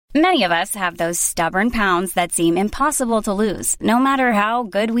Many of us have those stubborn pounds that seem impossible to lose, no matter how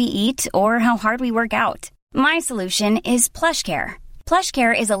good we eat or how hard we work out. My solution is PlushCare.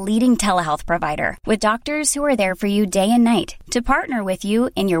 PlushCare is a leading telehealth provider with doctors who are there for you day and night to partner with you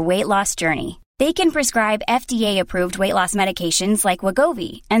in your weight loss journey. They can prescribe FDA-approved weight loss medications like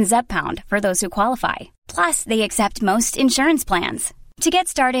Wegovy and Zepbound for those who qualify. Plus, they accept most insurance plans. To get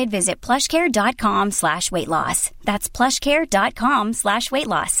started, visit plushcare.com/weightloss. That's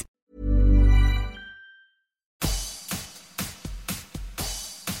plushcare.com/weightloss.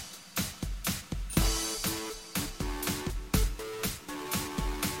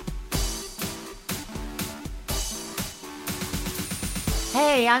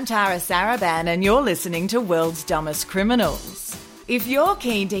 Hey, I'm Tara Saraban and you're listening to World's Dumbest Criminals. If you're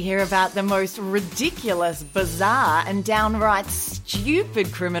keen to hear about the most ridiculous, bizarre and downright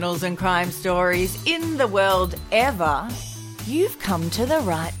stupid criminals and crime stories in the world ever, you've come to the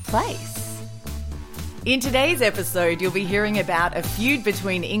right place. In today's episode, you'll be hearing about a feud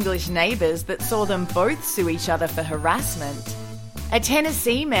between English neighbours that saw them both sue each other for harassment, a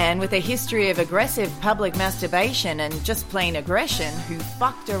Tennessee man with a history of aggressive public masturbation and just plain aggression who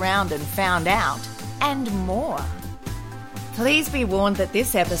fucked around and found out, and more. Please be warned that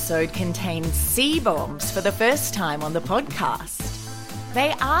this episode contains C-bombs for the first time on the podcast.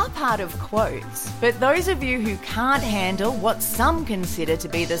 They are part of quotes, but those of you who can't handle what some consider to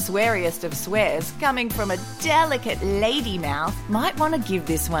be the sweariest of swears coming from a delicate lady mouth might want to give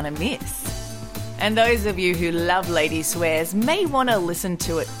this one a miss. And those of you who love lady swears may want to listen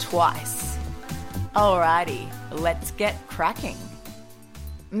to it twice. Alrighty, let's get cracking.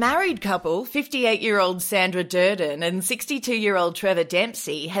 Married couple, 58-year-old Sandra Durden and 62-year-old Trevor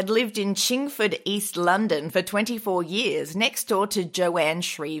Dempsey had lived in Chingford, East London for 24 years next door to Joanne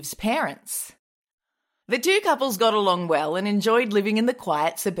Shreve's parents. The two couples got along well and enjoyed living in the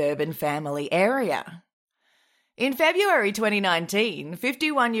quiet suburban family area. In February 2019,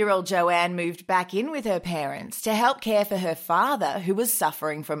 51-year-old Joanne moved back in with her parents to help care for her father who was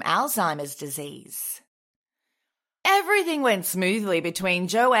suffering from Alzheimer's disease. Everything went smoothly between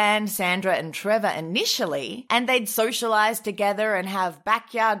Joanne, Sandra and Trevor initially, and they'd socialise together and have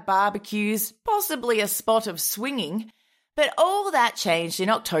backyard barbecues, possibly a spot of swinging, but all that changed in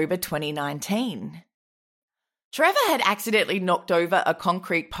October 2019. Trevor had accidentally knocked over a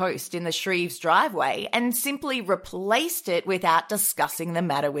concrete post in the Shreve's driveway and simply replaced it without discussing the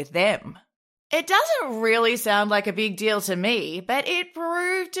matter with them. It doesn't really sound like a big deal to me, but it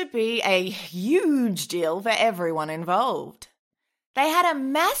proved to be a huge deal for everyone involved. They had a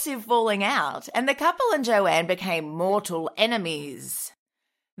massive falling out, and the couple and Joanne became mortal enemies.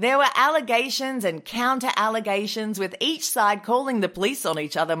 There were allegations and counter-allegations, with each side calling the police on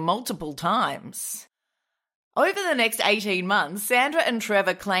each other multiple times. Over the next 18 months, Sandra and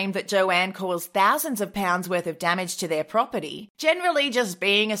Trevor claimed that Joanne caused thousands of pounds worth of damage to their property, generally just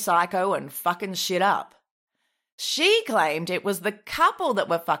being a psycho and fucking shit up. She claimed it was the couple that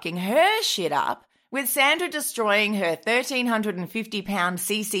were fucking her shit up, with Sandra destroying her £1,350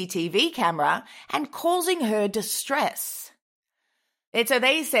 CCTV camera and causing her distress. It's a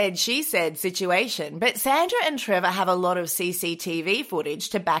they said, she said situation, but Sandra and Trevor have a lot of CCTV footage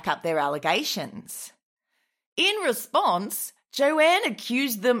to back up their allegations. In response, Joanne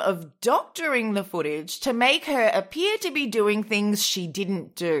accused them of doctoring the footage to make her appear to be doing things she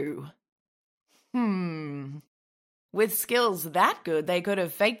didn't do. With skills that good, they could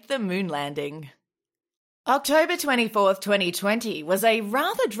have faked the moon landing. October 24th, 2020 was a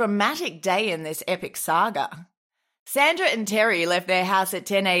rather dramatic day in this epic saga. Sandra and Terry left their house at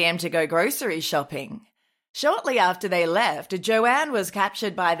 10 a.m. to go grocery shopping. Shortly after they left, Joanne was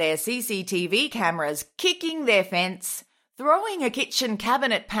captured by their CCTV cameras kicking their fence, throwing a kitchen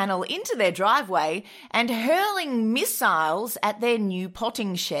cabinet panel into their driveway, and hurling missiles at their new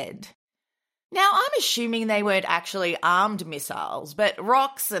potting shed. Now, I'm assuming they weren't actually armed missiles, but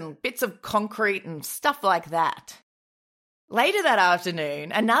rocks and bits of concrete and stuff like that. Later that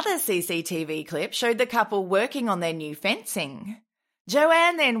afternoon, another CCTV clip showed the couple working on their new fencing.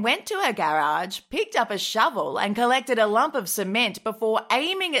 Joanne then went to her garage, picked up a shovel and collected a lump of cement before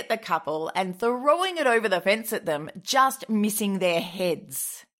aiming at the couple and throwing it over the fence at them, just missing their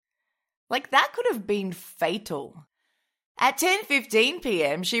heads. Like, that could have been fatal. At 10:15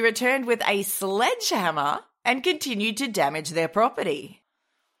 p.m, she returned with a sledgehammer and continued to damage their property.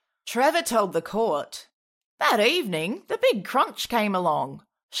 Trevor told the court, "That evening, the big crunch came along.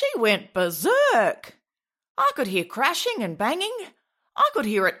 She went berserk. I could hear crashing and banging. I could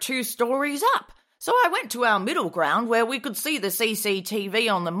hear it 2 stories up, so I went to our middle ground where we could see the CCTV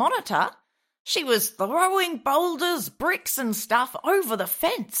on the monitor. She was throwing boulders, bricks and stuff over the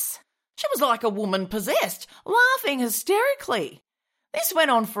fence. She was like a woman possessed, laughing hysterically. This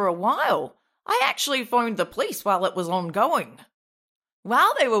went on for a while. I actually phoned the police while it was ongoing."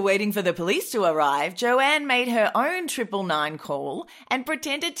 While they were waiting for the police to arrive, Joanne made her own 999 call and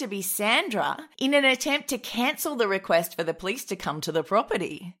pretended to be Sandra in an attempt to cancel the request for the police to come to the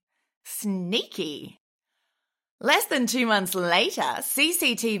property. Sneaky. Less than 2 months later,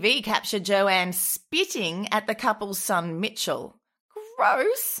 CCTV captured Joanne spitting at the couple's son Mitchell.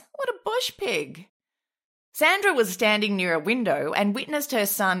 Gross. What a bush pig. Sandra was standing near a window and witnessed her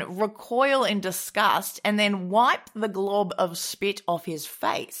son recoil in disgust and then wipe the glob of spit off his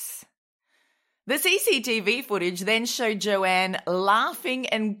face. The CCTV footage then showed Joanne laughing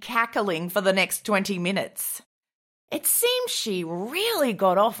and cackling for the next 20 minutes. It seems she really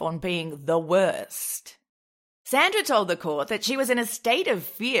got off on being the worst. Sandra told the court that she was in a state of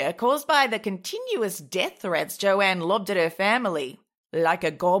fear caused by the continuous death threats Joanne lobbed at her family, like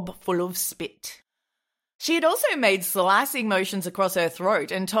a gob full of spit. She had also made slicing motions across her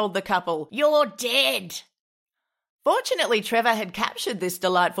throat and told the couple, "You're dead." Fortunately, Trevor had captured this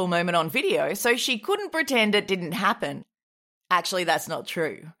delightful moment on video, so she couldn't pretend it didn't happen. Actually, that's not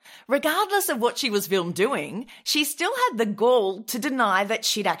true. Regardless of what she was filmed doing, she still had the gall to deny that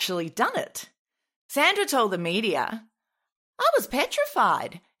she'd actually done it. Sandra told the media, "I was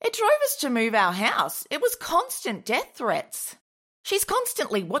petrified. It drove us to move our house. It was constant death threats. She's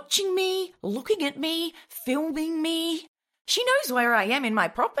constantly watching me, looking at me, filming me. She knows where I am in my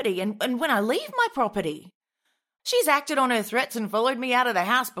property and when I leave my property. She's acted on her threats and followed me out of the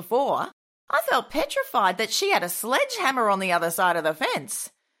house before. I felt petrified that she had a sledgehammer on the other side of the fence.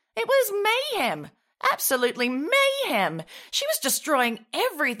 It was mayhem, absolutely mayhem. She was destroying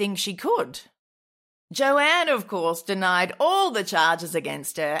everything she could." Joanne, of course, denied all the charges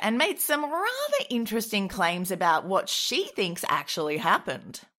against her and made some rather interesting claims about what she thinks actually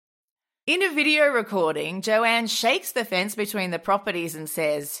happened. In a video recording, Joanne shakes the fence between the properties and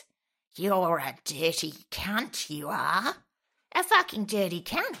says, "You're a dirty cunt, you are. A fucking dirty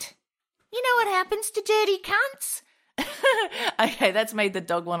cunt. You know what happens to dirty cunts?" Okay, that's made the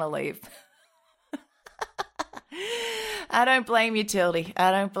dog want to leave. I don't blame you, Tildy.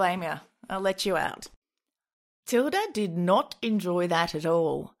 I don't blame you. I'll let you out. Tilda did not enjoy that at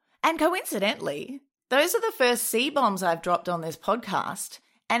all. And coincidentally, those are the first C-bombs I've dropped on this podcast,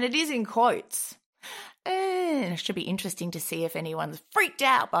 and it is in quotes. It should be interesting to see if anyone's freaked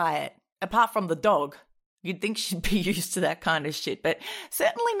out by it, apart from the dog. You'd think she'd be used to that kind of shit, but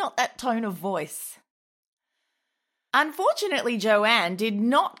certainly not that tone of voice. Unfortunately, Joanne did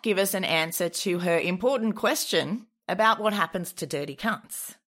not give us an answer to her important question about what happens to dirty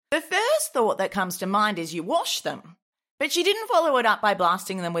cunts. The first thought that comes to mind is you wash them, but she didn't follow it up by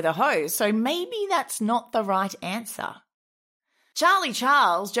blasting them with a hose, so maybe that's not the right answer. Charlie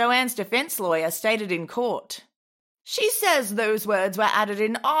Charles, Joanne's defense lawyer, stated in court, "She says those words were added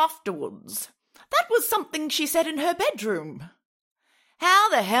in afterwards. That was something she said in her bedroom." How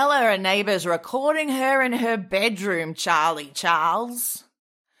the hell are her neighbours recording her in her bedroom, Charlie Charles?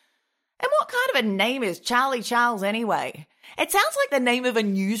 And what kind of a name is Charlie Charles anyway? It sounds like the name of a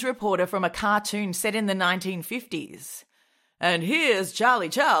news reporter from a cartoon set in the 1950s. "And here's Charlie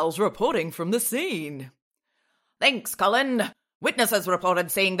Charles reporting from the scene." "Thanks, Colin. Witnesses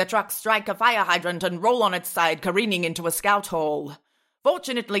reported seeing the truck strike a fire hydrant and roll on its side, careening into a scout hole.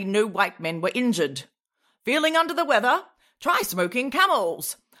 Fortunately, no white men were injured. Feeling under the weather? Try smoking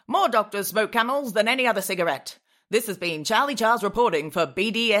Camels. More doctors smoke Camels than any other cigarette. This has been Charlie Charles reporting for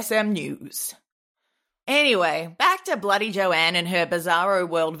BDSM News." Anyway, back to Bloody Joanne and her bizarro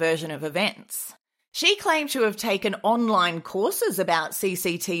world version of events. She claimed to have taken online courses about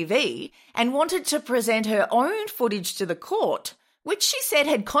CCTV and wanted to present her own footage to the court, which she said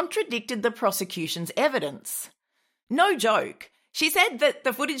had contradicted the prosecution's evidence. No joke. She said that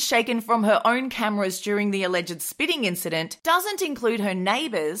the footage taken from her own cameras during the alleged spitting incident doesn't include her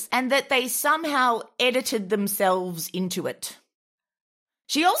neighbours and that they somehow edited themselves into it.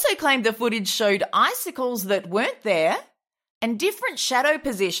 She also claimed the footage showed icicles that weren't there and different shadow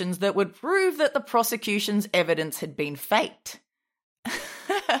positions that would prove that the prosecution's evidence had been faked.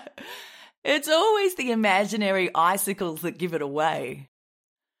 It's always the imaginary icicles that give it away.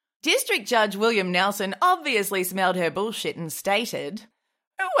 District Judge William Nelson obviously smelled her bullshit and stated,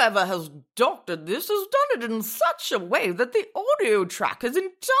 "Whoever has doctored this has done it in such a way that the audio track is in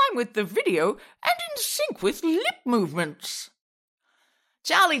time with the video and in sync with lip movements."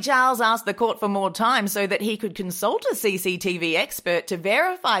 Charlie Charles asked the court for more time so that he could consult a CCTV expert to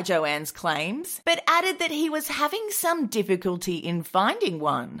verify Joanne's claims, but added that he was having some difficulty in finding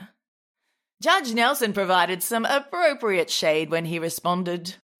one. Judge Nelson provided some appropriate shade when he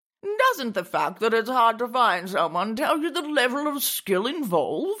responded, "Doesn't the fact that it's hard to find someone tell you the level of skill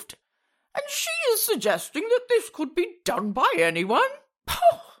involved? And she is suggesting that this could be done by anyone?"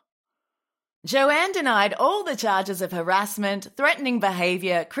 Joanne denied all the charges of harassment, threatening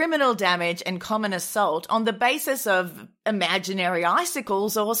behaviour, criminal damage and common assault on the basis of imaginary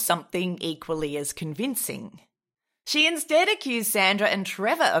icicles or something equally as convincing. She instead accused Sandra and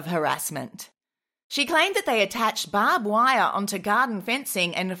Trevor of harassment. She claimed that they attached barbed wire onto garden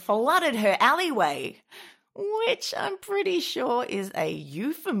fencing and flooded her alleyway, which I'm pretty sure is a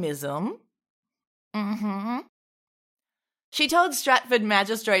euphemism. She told Stratford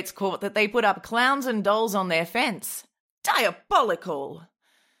Magistrates Court that they put up clowns and dolls on their fence. Diabolical!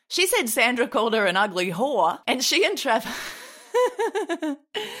 She said Sandra called her an ugly whore, and she and Trevor...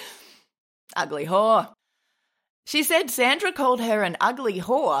 Ugly whore. She said Sandra called her an ugly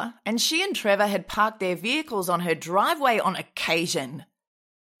whore, and she and Trevor had parked their vehicles on her driveway on occasion.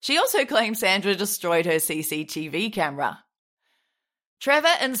 She also claimed Sandra destroyed her CCTV camera.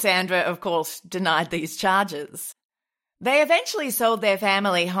 Trevor and Sandra, of course, denied these charges. They eventually sold their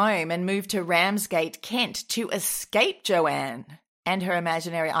family home and moved to Ramsgate, Kent, to escape Joanne and her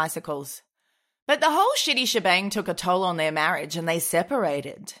imaginary icicles. But the whole shitty shebang took a toll on their marriage and they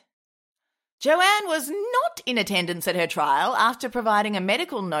separated. Joanne was not in attendance at her trial after providing a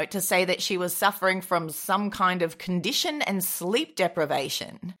medical note to say that she was suffering from some kind of condition and sleep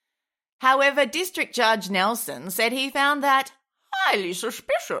deprivation. However, District Judge Nelson said he found that highly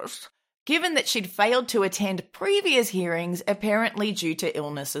suspicious, given that she'd failed to attend previous hearings, apparently due to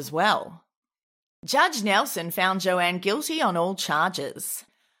illness as well. Judge Nelson found Joanne guilty on all charges.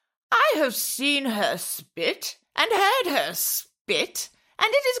 "I have seen her spit and heard her spit, and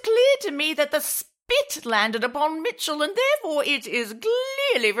it is clear to me that the spit landed upon Mitchell, and therefore it is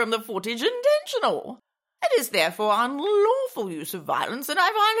clearly from the footage intentional. It is therefore unlawful use of violence, and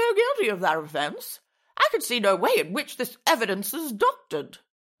I find her guilty of that offence. I could see no way in which this evidence is doctored."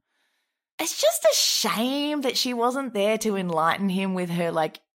 It's just a shame that she wasn't there to enlighten him with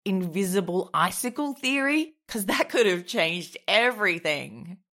her, invisible icicle theory, because that could have changed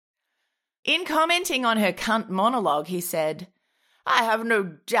everything. In commenting on her cunt monologue, he said, "I have no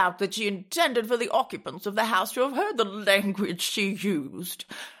doubt that she intended for the occupants of the house to have heard the language she used.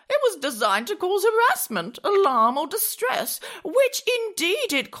 It was designed to cause harassment, alarm, or distress, which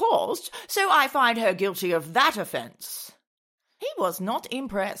indeed it caused, so I find her guilty of that offence." He was not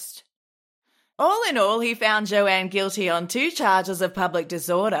impressed. All in all, he found Joanne guilty on 2 charges of public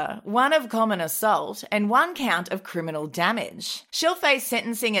disorder, 1 of common assault, and 1 count of criminal damage. She'll face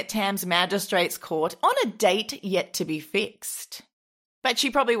sentencing at Thames Magistrates Court on a date yet to be fixed. But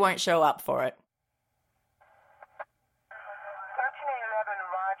she probably won't show up for it. 1311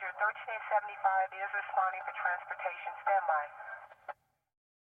 Roger, 1375 is responding for transportation. Standby.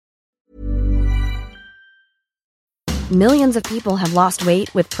 Millions of people have lost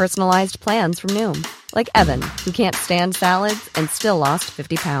weight with personalized plans from Noom. Like Evan, who can't stand salads and still lost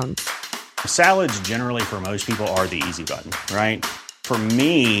 50 pounds. Salads generally for most people are the easy button, right? For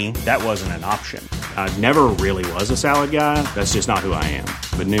me, that wasn't an option. I never really was a salad guy. That's just not who I am.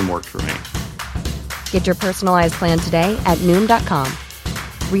 But Noom worked for me. Get your personalized plan today at Noom.com.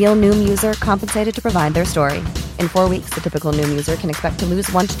 Real Noom user compensated to provide their story. In 4 weeks, the typical Noom user can expect to lose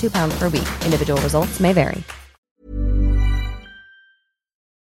 1 to 2 pounds per week. Individual results may vary.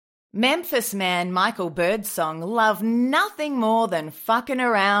 Memphis man Michael Birdsong loved nothing more than fucking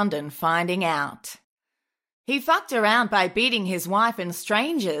around and finding out. He fucked around by beating his wife and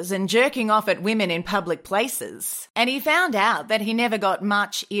strangers and jerking off at women in public places, and he found out that he never got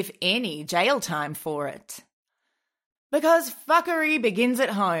much, if any, jail time for it. Because fuckery begins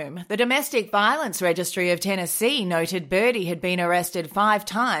at home, the Domestic Violence Registry of Tennessee noted Birdie had been arrested 5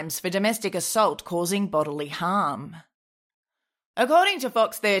 times for domestic assault causing bodily harm. According to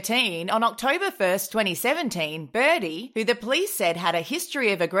Fox 13, on October 1st, 2017, Birdie, who the police said had a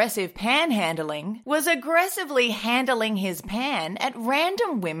history of aggressive panhandling, was aggressively handling his pan at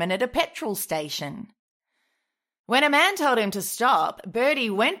random women at a petrol station. When a man told him to stop, Birdie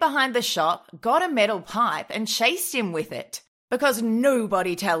went behind the shop, got a metal pipe and chased him with it, because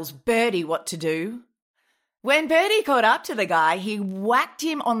nobody tells Birdie what to do. When Birdie caught up to the guy, he whacked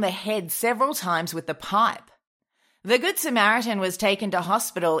him on the head several times with the pipe. The Good Samaritan was taken to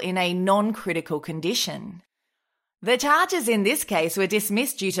hospital in a non-critical condition. The charges in this case were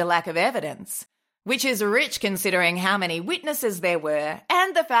dismissed due to lack of evidence, which is rich considering how many witnesses there were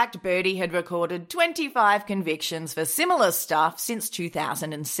and the fact Birdie had recorded 25 convictions for similar stuff since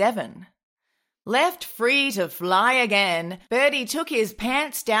 2007. Left free to fly again, Birdie took his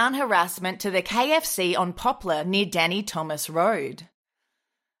pants-down harassment to the KFC on Poplar near Danny Thomas Road.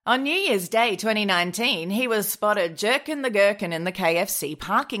 On New Year's Day 2019, he was spotted jerking the gherkin in the KFC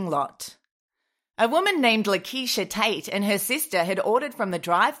parking lot. A woman named Lakeisha Tate and her sister had ordered from the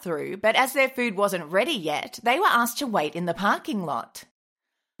drive-thru, but as their food wasn't ready yet, they were asked to wait in the parking lot.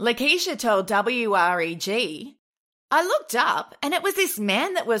 Lakeisha told WREG, "I looked up and it was this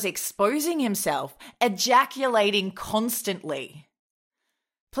man that was exposing himself, ejaculating constantly."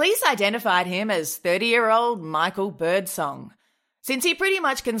 Police identified him as 30-year-old Michael Birdsong, since he pretty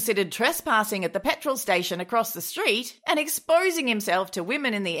much considered trespassing at the petrol station across the street and exposing himself to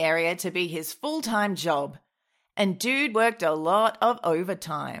women in the area to be his full-time job. And dude worked a lot of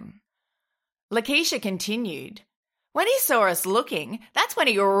overtime. Lakeisha continued, "When he saw us looking, that's when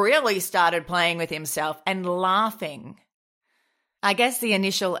he really started playing with himself and laughing." I guess the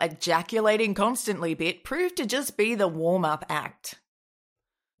initial ejaculating constantly bit proved to just be the warm-up act.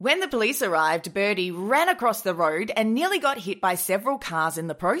 When the police arrived, Birdie ran across the road and nearly got hit by several cars in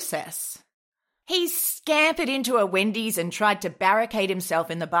the process. He scampered into a Wendy's and tried to barricade himself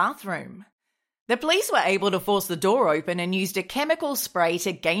in the bathroom. The police were able to force the door open and used a chemical spray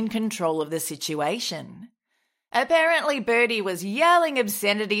to gain control of the situation. Apparently, Birdie was yelling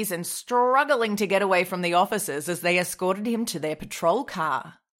obscenities and struggling to get away from the officers as they escorted him to their patrol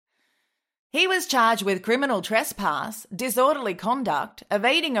car. He was charged with criminal trespass, disorderly conduct,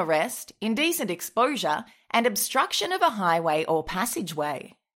 evading arrest, indecent exposure, and obstruction of a highway or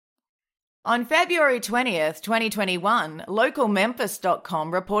passageway. On February 20th, 2021,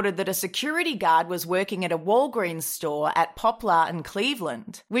 localmemphis.com reported that a security guard was working at a Walgreens store at Poplar and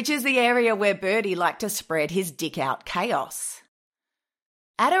Cleveland, which is the area where Birdie liked to spread his dick-out chaos.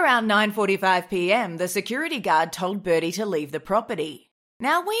 At around 9:45 p.m, the security guard told Birdie to leave the property.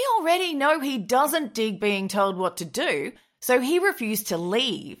 Now, we already know he doesn't dig being told what to do, so he refused to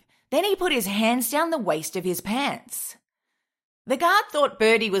leave. Then he put his hands down the waist of his pants. The guard thought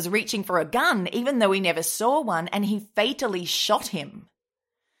Birdie was reaching for a gun, even though he never saw one, and he fatally shot him.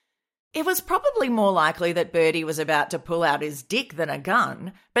 It was probably more likely that Birdie was about to pull out his dick than a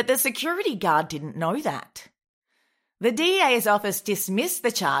gun, but the security guard didn't know that. The DA's office dismissed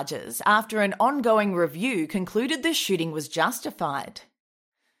the charges after an ongoing review concluded the shooting was justified.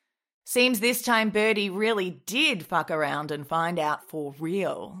 Seems this time Birdie really did fuck around and find out for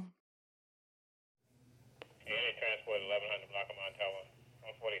real. Any transport 1100 block of Montello,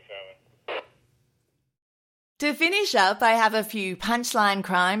 147. To finish up, I have a few punchline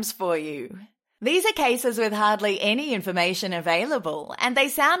crimes for you. These are cases with hardly any information available, and they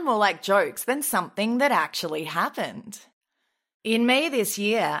sound more like jokes than something that actually happened. In May this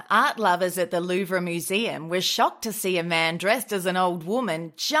year, art lovers at the Louvre Museum were shocked to see a man dressed as an old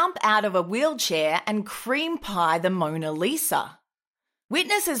woman jump out of a wheelchair and cream pie the Mona Lisa.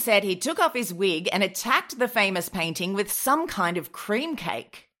 Witnesses said he took off his wig and attacked the famous painting with some kind of cream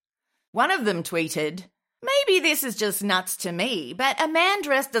cake. One of them tweeted, "Maybe this is just nuts to me, but a man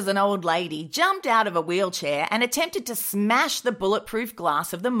dressed as an old lady jumped out of a wheelchair and attempted to smash the bulletproof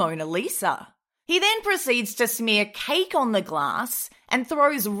glass of the Mona Lisa. He then proceeds to smear cake on the glass and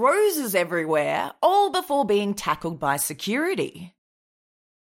throws roses everywhere, all before being tackled by security."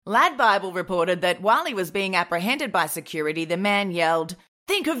 Lad Bible reported that while he was being apprehended by security, the man yelled,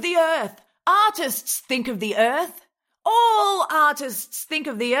 "Think of the earth! Artists think of the earth! All artists think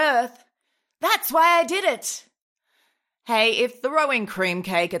of the earth! That's why I did it!" Hey, if throwing cream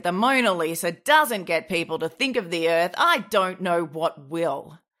cake at the Mona Lisa doesn't get people to think of the earth, I don't know what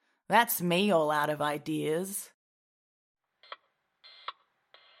will. That's me all out of ideas.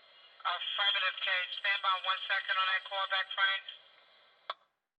 Affirmative case. Stand by 1 second on that callback frame.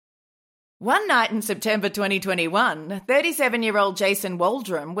 One night in September 2021, 37-year-old Jason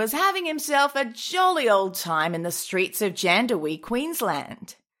Waldron was having himself a jolly old time in the streets of Jandowae,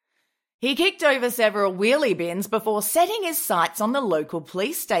 Queensland. He kicked over several wheelie bins before setting his sights on the local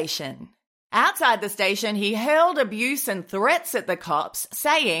police station. Outside the station, he hurled abuse and threats at the cops,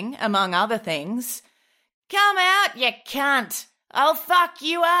 saying, among other things, "Come out, you cunt! I'll fuck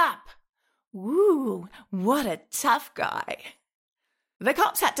you up!" Ooh, what a tough guy. The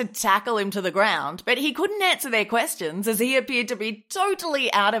cops had to tackle him to the ground, but he couldn't answer their questions as he appeared to be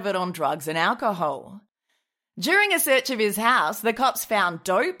totally out of it on drugs and alcohol. During a search of his house, the cops found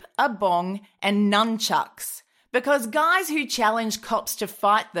dope, a bong, and nunchucks, because guys who challenge cops to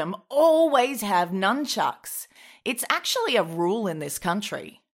fight them always have nunchucks. It's actually a rule in this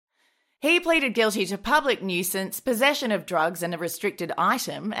country. He pleaded guilty to public nuisance, possession of drugs and a restricted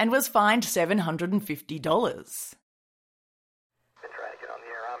item, and was fined $750. Been trying to get on the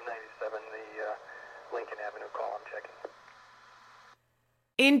air. I'm 97. The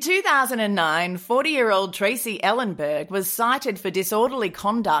In 2009, 40-year-old Tracy Ellenberg was cited for disorderly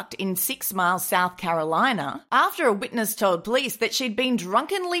conduct in 6 Mile, South Carolina, after a witness told police that she'd been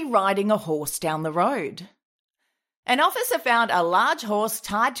drunkenly riding a horse down the road. An officer found a large horse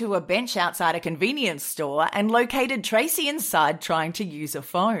tied to a bench outside a convenience store and located Tracy inside trying to use a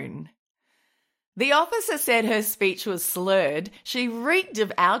phone. The officer said her speech was slurred, she reeked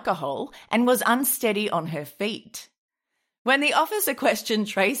of alcohol, and was unsteady on her feet. When the officer questioned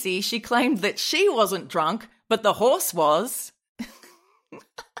Tracy, she claimed that she wasn't drunk, but the horse was.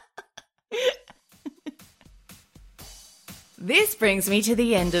 This brings me to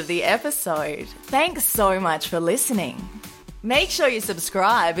the end of the episode. Thanks so much for listening. Make sure you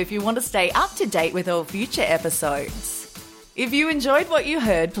subscribe if you want to stay up to date with all future episodes. If you enjoyed what you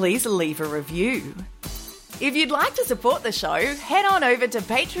heard, please leave a review. If you'd like to support the show, head on over to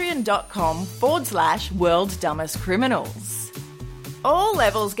patreon.com/worlddumbestcriminals. All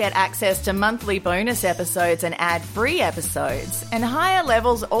levels get access to monthly bonus episodes and ad-free episodes, and higher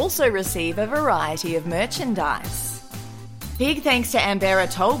levels also receive a variety of merchandise. Big thanks to Ambera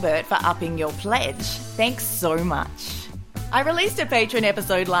Tolbert for upping your pledge. Thanks so much. I released a Patreon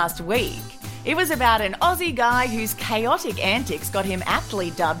episode last week. It was about an Aussie guy whose chaotic antics got him aptly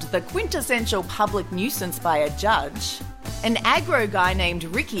dubbed the quintessential public nuisance by a judge. An aggro guy named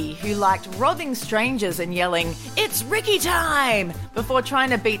Ricky who liked robbing strangers and yelling, "It's Ricky time!" before trying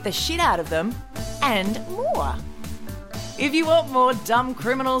to beat the shit out of them, and more. If you want more dumb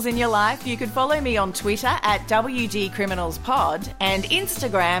criminals in your life, you could follow me on Twitter at WDCriminalsPod and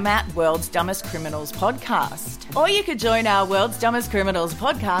Instagram at World's Dumbest Criminals Podcast. Or you could join our World's Dumbest Criminals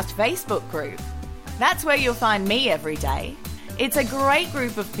Podcast Facebook group. That's where you'll find me every day. It's a great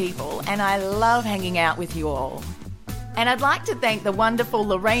group of people and I love hanging out with you all. And I'd like to thank the wonderful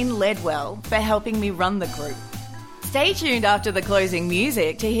Lorraine Ledwell for helping me run the group. Stay tuned after the closing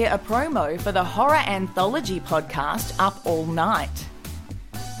music to hear a promo for the horror anthology podcast Up All Night.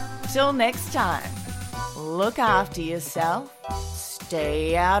 Till next time, look after yourself,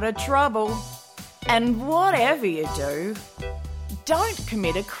 stay out of trouble, and whatever you do, don't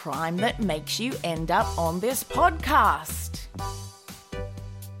commit a crime that makes you end up on this podcast.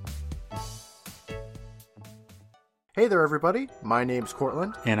 Hey there, everybody. My name's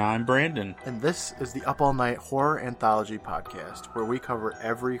Cortland. And I'm Brandon. And this is the Up All Night Horror Anthology Podcast, where we cover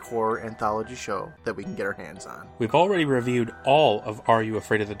every horror anthology show that we can get our hands on. We've already reviewed all of Are You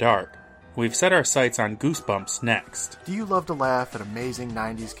Afraid of the Dark? We've set our sights on Goosebumps next. Do you love to laugh at amazing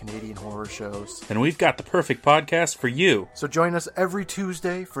 90s Canadian horror shows? Then we've got the perfect podcast for you. So join us every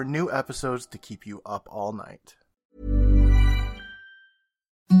Tuesday for new episodes to keep you up all night.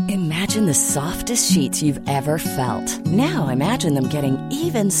 Imagine the softest sheets you've ever felt. Now imagine them getting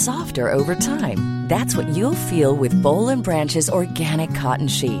even softer over time. That's what you'll feel with Boll & Branch's organic cotton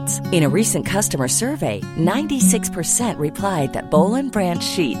sheets. In a recent customer survey, 96% replied that Boll & Branch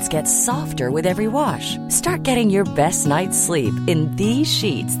sheets get softer with every wash. Start getting your best night's sleep in these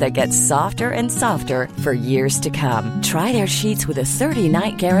sheets that get softer and softer for years to come. Try their sheets with a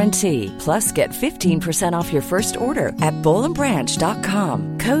 30-night guarantee. Plus, get 15% off your first order at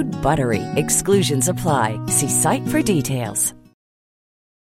bollandbranch.com. Code BUTTERY. Exclusions apply. See site for details.